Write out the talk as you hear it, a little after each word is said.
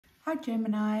Hi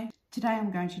Gemini, today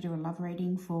I'm going to do a love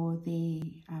reading for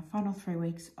the final 3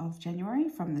 weeks of January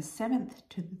from the 7th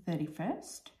to the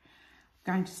 31st.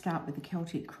 I'm going to start with the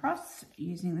Celtic Cross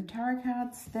using the tarot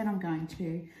cards, then I'm going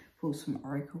to pull some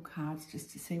oracle cards just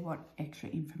to see what extra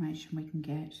information we can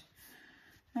get.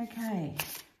 Okay,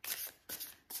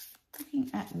 looking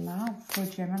at love for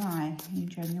Gemini in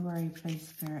January, please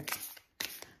Spirit.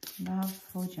 Love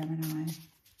for Gemini.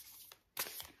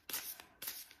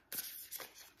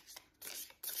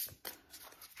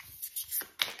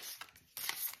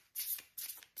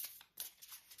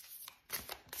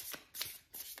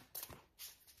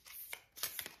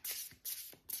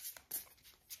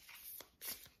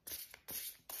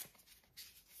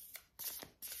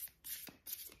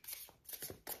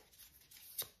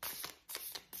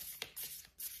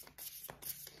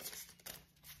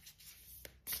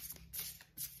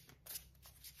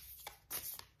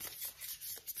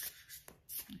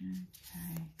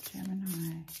 Okay,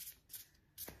 Gemini.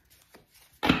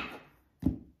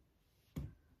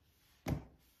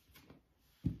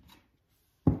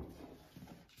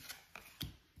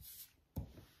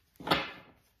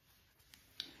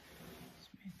 Let's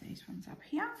move these ones up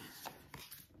here.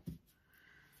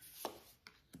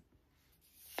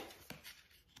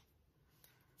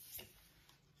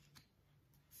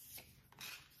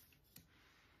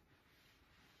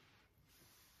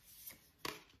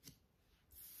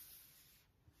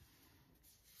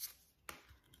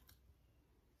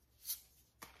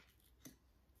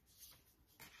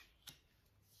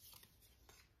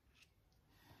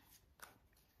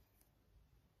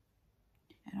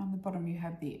 And on the bottom you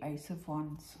have the Ace of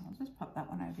Wands. I'll just pop that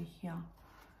one over here.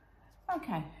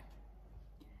 Okay,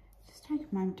 just take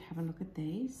a moment to have a look at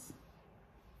these.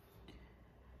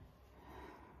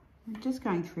 I'm just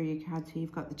going through your cards here.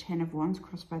 You've got the 10 of Wands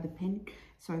crossed by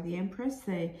the Empress,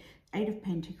 the 8 of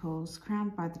Pentacles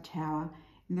crowned by the Tower.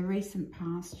 In the recent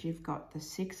past you've got the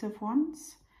 6 of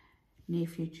Wands. Near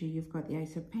future you've got the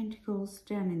Ace of Pentacles.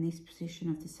 Down in this position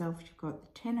of the Self you've got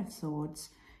the 10 of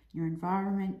Swords. Your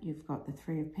environment, you've got the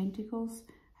 3 of Pentacles,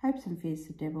 hopes and fears,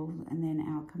 the Devil, and then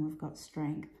outcome, we've got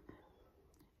Strength.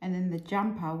 And then the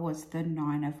jumper was the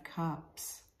 9 of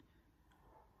Cups.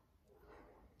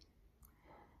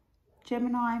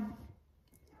 Gemini,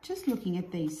 just looking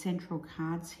at these central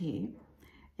cards here,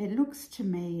 it looks to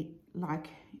me like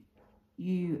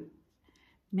you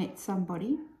met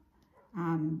somebody,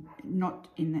 not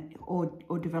in the,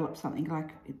 or develop something, like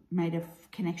made a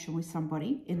connection with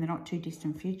somebody in the not too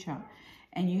distant future,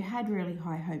 and you had really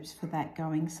high hopes for that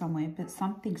going somewhere, but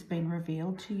something's been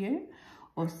revealed to you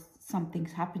or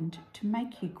something's happened to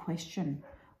make you question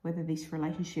whether this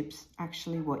relationship's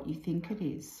actually what you think it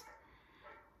is.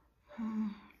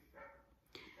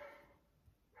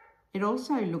 It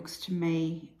also looks to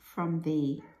me from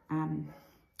the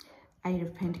 8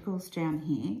 of Pentacles down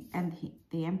here and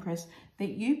the Empress that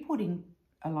you put in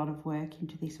a lot of work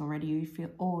into this already. You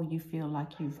feel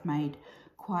like you've made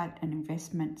quite an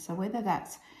investment. So whether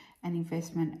that's an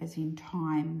investment as in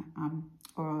time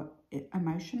or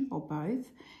emotion or both,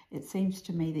 it seems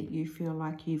to me that you feel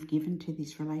like you've given to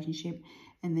this relationship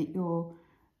and that you're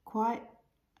quite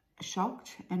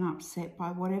shocked and upset by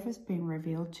whatever's been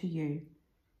revealed to you.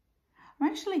 I'm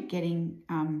actually getting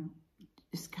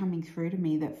it's coming through to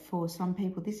me that for some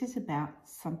people this is about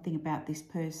something about this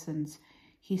person's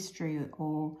history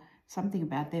or something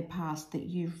about their past that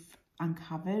you've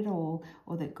uncovered or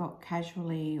that got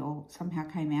casually or somehow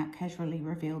came out casually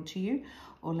revealed to you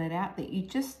or let out, that you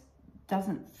just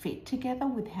doesn't fit together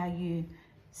with how you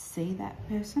see that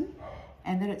person,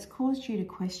 and that it's caused you to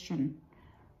question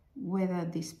whether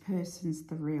this person's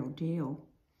the real deal.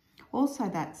 Also,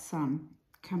 that's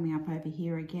coming up over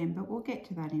here again, but we'll get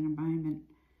to that in a moment.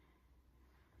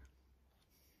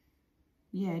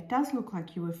 Yeah, it does look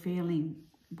like you were feeling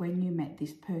when you met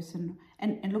this person,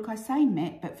 and look, I say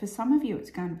met, but for some of you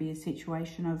it's going to be a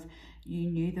situation of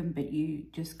you knew them but you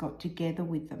just got together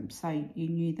with them, so you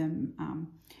knew them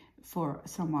for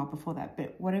some while before that.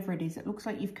 But whatever it is, it looks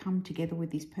like you've come together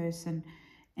with this person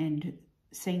and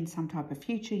seen some type of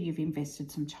future. You've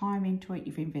invested some time into it,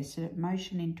 you've invested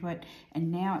emotion into it,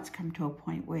 and now it's come to a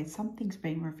point where something's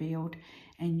been revealed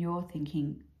and you're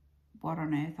thinking, what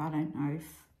on earth, I don't know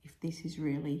if this is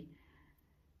really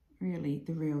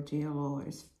the real deal or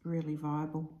is really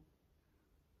viable.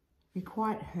 You're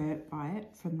quite hurt by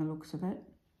it from the looks of it.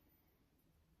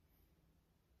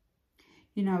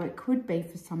 You know, it could be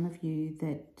for some of you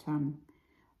that I'm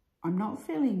not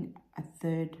feeling a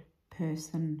third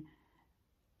person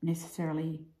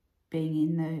necessarily being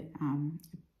in the,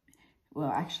 well,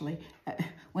 actually,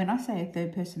 when I say a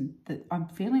third person, that I'm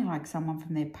feeling like someone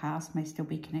from their past may still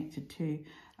be connected to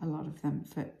a lot of them.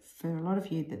 For a lot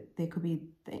of you, that there could be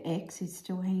the ex is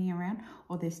still hanging around,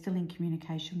 or they're still in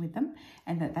communication with them,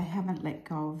 and that they haven't let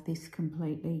go of this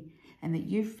completely, and that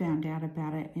you've found out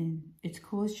about it, and it's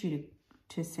caused you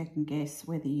to second guess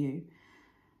whether you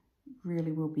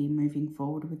really will be moving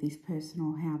forward with this person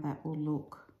or how that will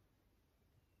look.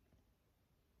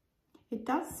 It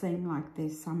does seem like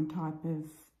there's some type of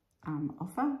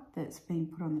offer that's being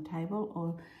put on the table,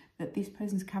 or that this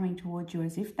person's coming towards you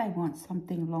as if they want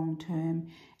something long term,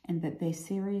 and that they're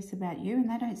serious about you, and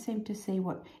they don't seem to see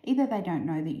what, either they don't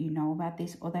know that you know about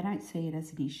this, or they don't see it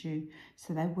as an issue,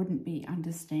 so they wouldn't be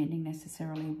understanding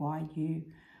necessarily why you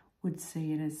would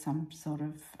see it as some sort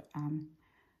of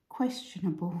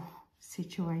questionable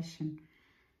situation.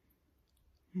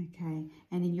 Okay,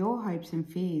 and in your hopes and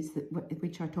fears,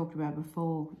 which I talked about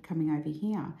before coming over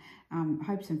here,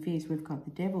 hopes and fears, we've got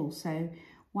the devil. So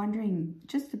wondering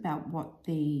just about what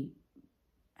the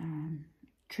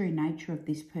true nature of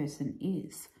this person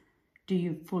is. Do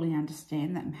you fully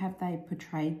understand them? Have they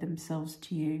portrayed themselves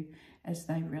to you as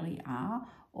they really are?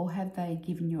 Or have they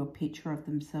given you a picture of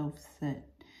themselves that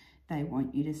they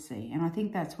want you to see? And I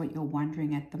think that's what you're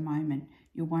wondering at the moment.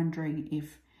 You're wondering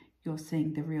if you're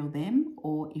seeing the real them,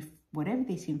 or if whatever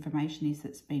this information is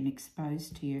that's been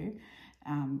exposed to you,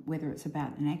 whether it's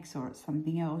about an ex or it's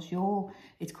something else,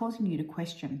 it's causing you to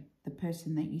question the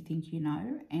person that you think you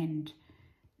know, and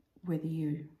whether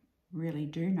you really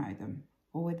do know them,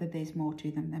 or whether there's more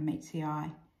to them than meets the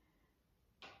eye.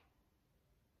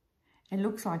 It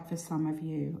looks like for some of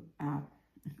you,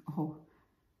 or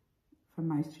for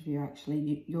most of you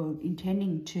actually, you're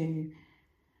intending to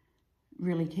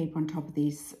really keep on top of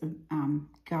this,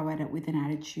 go at it with an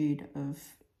attitude of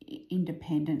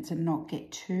independence, and not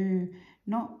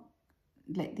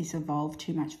let this evolve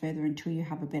too much further until you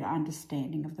have a better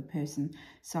understanding of the person.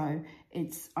 So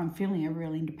I'm feeling a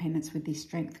real independence with this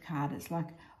Strength card. It's like,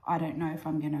 I don't know if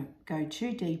I'm going to go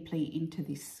too deeply into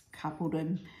this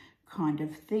coupledom kind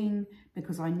of thing,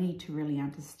 because I need to really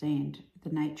understand the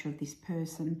nature of this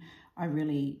person. I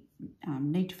really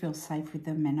need to feel safe with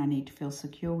them, and I need to feel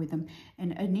secure with them.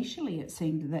 And initially it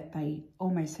seemed that they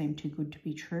almost seemed too good to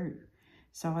be true.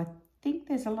 So I think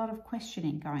there's a lot of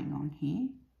questioning going on here.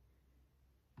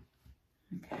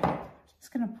 Okay, I'm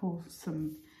just going to pull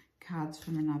some cards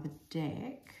from another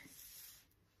deck.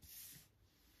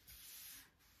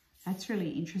 That's really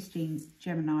interesting,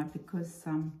 Gemini, because,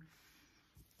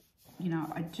 you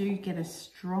know, I do get a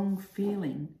strong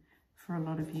feeling for a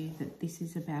lot of you that this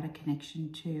is about a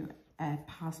connection to a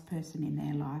past person in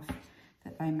their life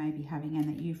that they may be having, and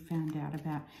that you've found out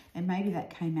about. And maybe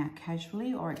that came out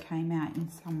casually, or it came out in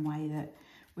some way that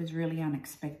was really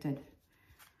unexpected.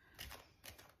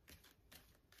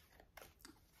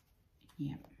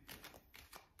 Yeah.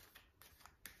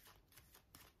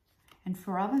 And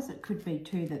for others, it could be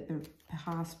too that the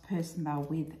past person they're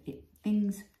with,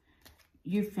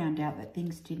 you found out that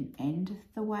things didn't end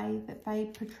the way that they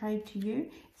portrayed to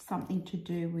you. Something to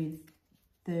do with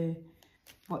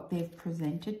what they've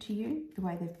presented to you, the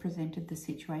way they've presented the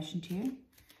situation to you.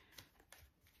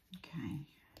 Okay.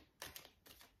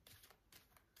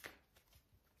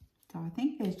 So I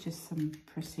think there's just some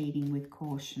proceeding with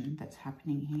caution that's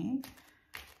happening here.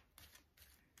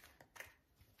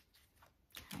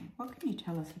 Okay, what can you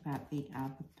tell us about the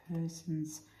other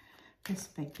person's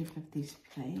perspective of this,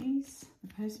 please?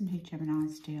 The person who Gemini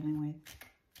is dealing with.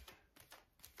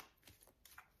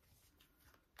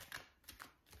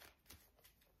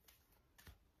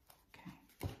 Okay.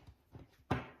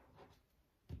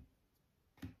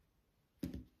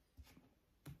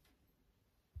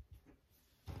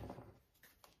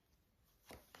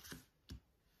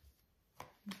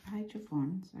 Page of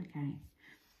Wands, okay.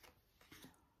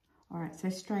 All right, so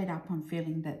straight up I'm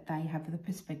feeling that they have the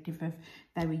perspective of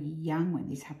they were young when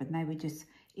this happened. They were just,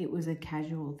 it was a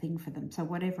casual thing for them. So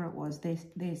whatever it was,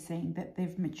 they're seeing that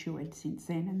they've matured since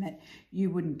then, and that you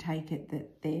wouldn't take it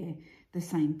that they're the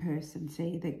same person.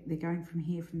 See, they're going from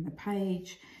here, from the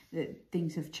page, that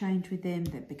things have changed with them,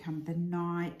 that become the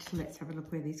Knight. Let's have a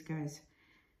look where this goes.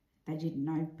 They didn't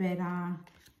know better.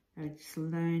 They were just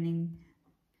learning.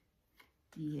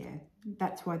 Yeah,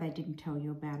 that's why they didn't tell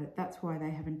you about it. That's why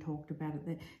they haven't talked about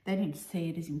it. They didn't see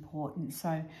it as important.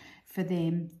 So for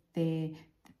them,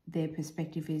 their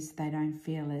perspective is they don't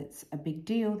feel it's a big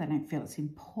deal. They don't feel it's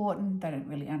important. They don't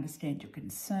really understand your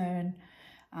concern.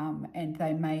 And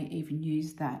they may even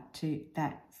use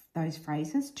those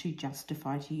phrases to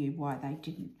justify to you why they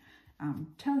didn't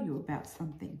tell you about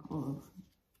something,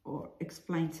 or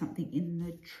explain something in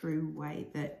the true way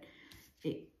that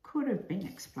it could have been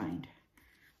explained.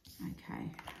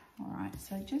 Okay, all right,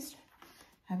 so just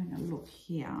having a look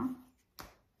here.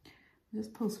 I'll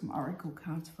just pull some oracle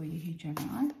cards for you here,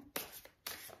 Gemini.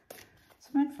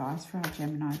 Some advice for our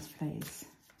Geminis, please.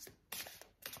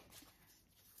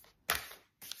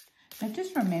 Now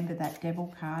just remember that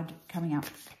Devil card coming up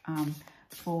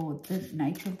for the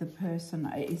nature of the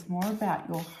person is more about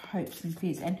your hopes and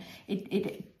fears. And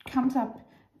it comes up,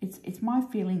 it's my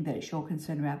feeling that it's your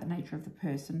concern about the nature of the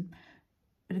person,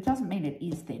 but it doesn't mean it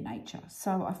is their nature.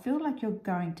 So I feel like you're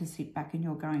going to sit back and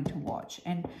you're going to watch.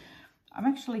 And I'm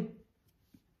actually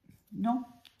not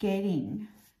getting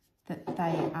that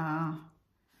they are,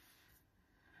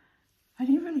 I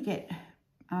didn't really get,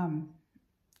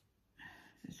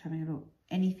 just having a look,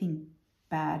 anything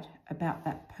bad about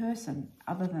that person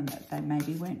other than that they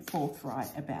maybe weren't forthright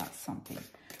about something.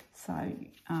 So,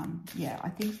 yeah, I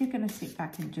think you're going to sit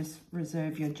back and just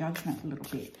reserve your judgment a little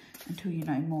bit until you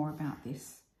know more about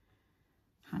this,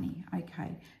 honey.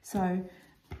 Okay, so, I'm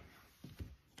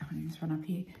this one up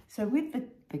here. So with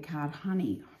the card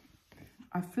honey,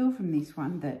 I feel from this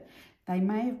one that they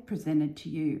may have presented to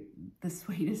you the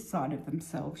sweetest side of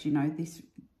themselves, you know,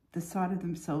 the side of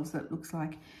themselves that looks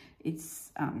like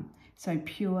it's so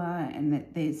pure, and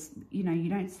that there's, you know, you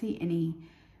don't see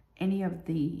any of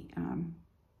the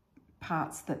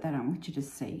parts that they don't want you to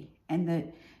see, and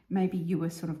that maybe you were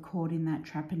sort of caught in that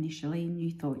trap initially and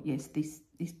you thought, yes, this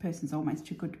person's almost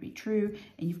too good to be true,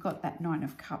 and you've got that 9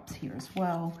 of Cups here as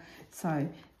well. So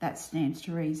that stands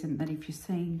to reason that if you're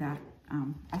seeing that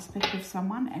aspect of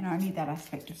someone, and only that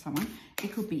aspect of someone,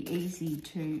 it could be easy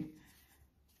to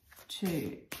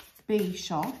be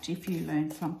shocked if you learn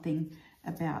something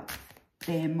about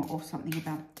them or something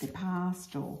about the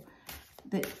past, or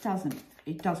that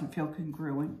it doesn't feel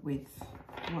congruent with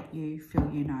what you feel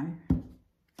you know.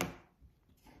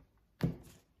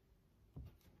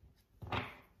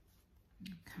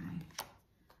 Okay.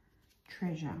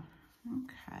 Treasure.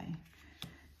 Okay.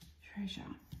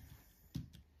 Treasure.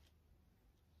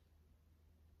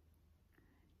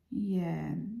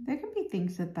 Yeah, there can be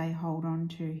things that they hold on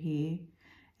to here,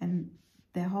 and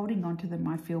they're holding on to them,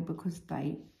 I feel, because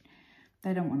they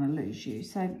don't want to lose you.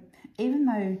 So even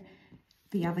though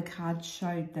the other cards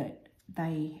showed that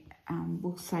they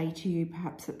will say to you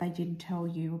perhaps that they didn't tell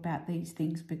you about these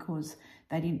things because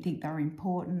they didn't think they were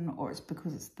important, or it's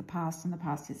because it's the past and the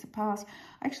past is the past,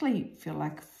 I actually feel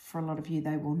like for a lot of you,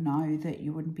 they will know that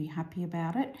you wouldn't be happy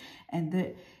about it, and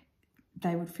that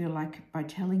they would feel like by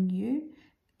telling you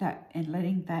that and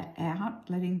letting that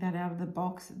out of the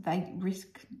box, they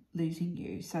risk losing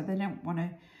you. So they don't want to,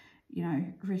 you know,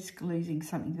 risk losing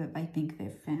something that they think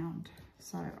they've found.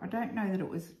 So I don't know that it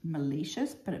was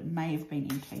malicious, but it may have been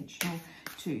intentional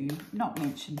to not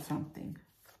mention something.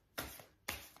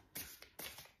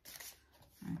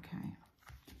 Okay.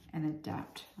 And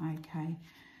adapt. Okay.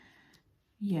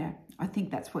 Yeah, I think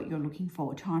that's what you're looking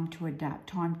for. Time to adapt,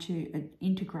 time to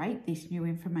integrate this new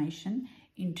information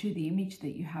into the image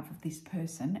that you have of this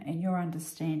person and your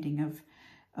understanding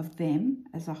of them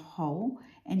as a whole,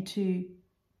 and to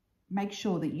make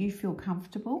sure that you feel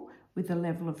comfortable with the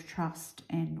level of trust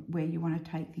and where you want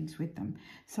to take things with them.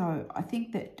 So I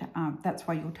think that that's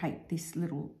why you'll take this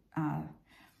little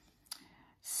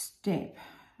step.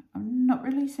 I'm not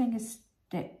really saying a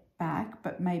step back,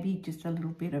 but maybe just a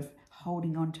little bit of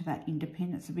holding on to that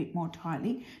independence a bit more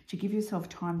tightly to give yourself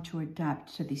time to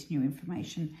adapt to this new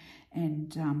information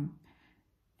and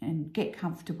get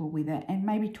comfortable with it, and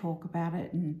maybe talk about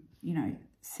it, and, you know,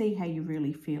 see how you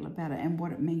really feel about it and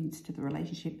what it means to the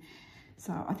relationship.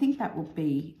 So I think that will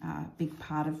be a big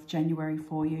part of January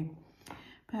for you.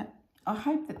 But I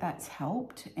hope that that's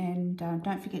helped, and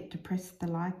don't forget to press the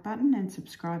like button and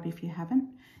subscribe if you haven't.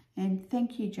 And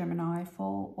thank you, Gemini,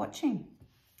 for watching.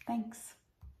 Thanks.